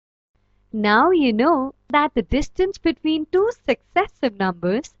Now you know that the distance between two successive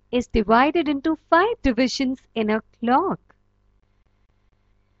numbers is divided into 5 divisions in a clock.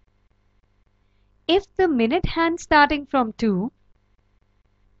 If the minute hand starting from 2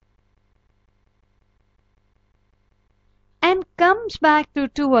 and comes back to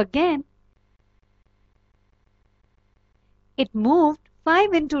 2 again, it moved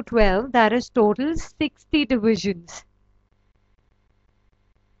 5 into 12, that is total 60 divisions.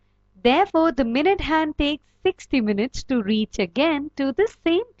 Therefore, the minute hand takes 60 minutes to reach again to the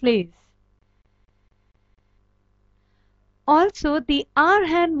same place. Also, the hour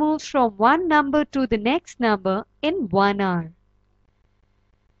hand moves from one number to the next number in 1 hour.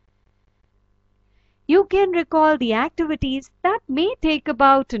 You can recall the activities that may take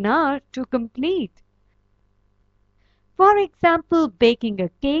about an hour to complete. For example, baking a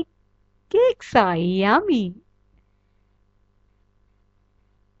cake. Cakes are yummy.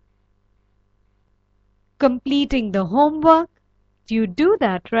 Completing the homework. You do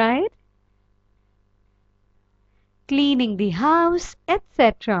that, right? Cleaning the house,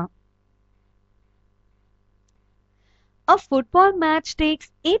 etc. A football match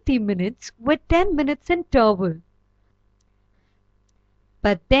takes 80 minutes with 10 minutes interval.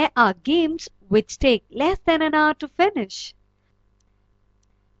 But there are games which take less than an hour to finish.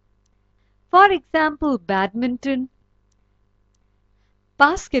 For example, badminton,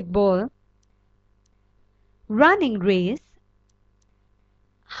 basketball, running race,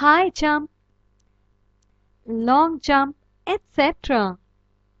 high jump, long jump, etc.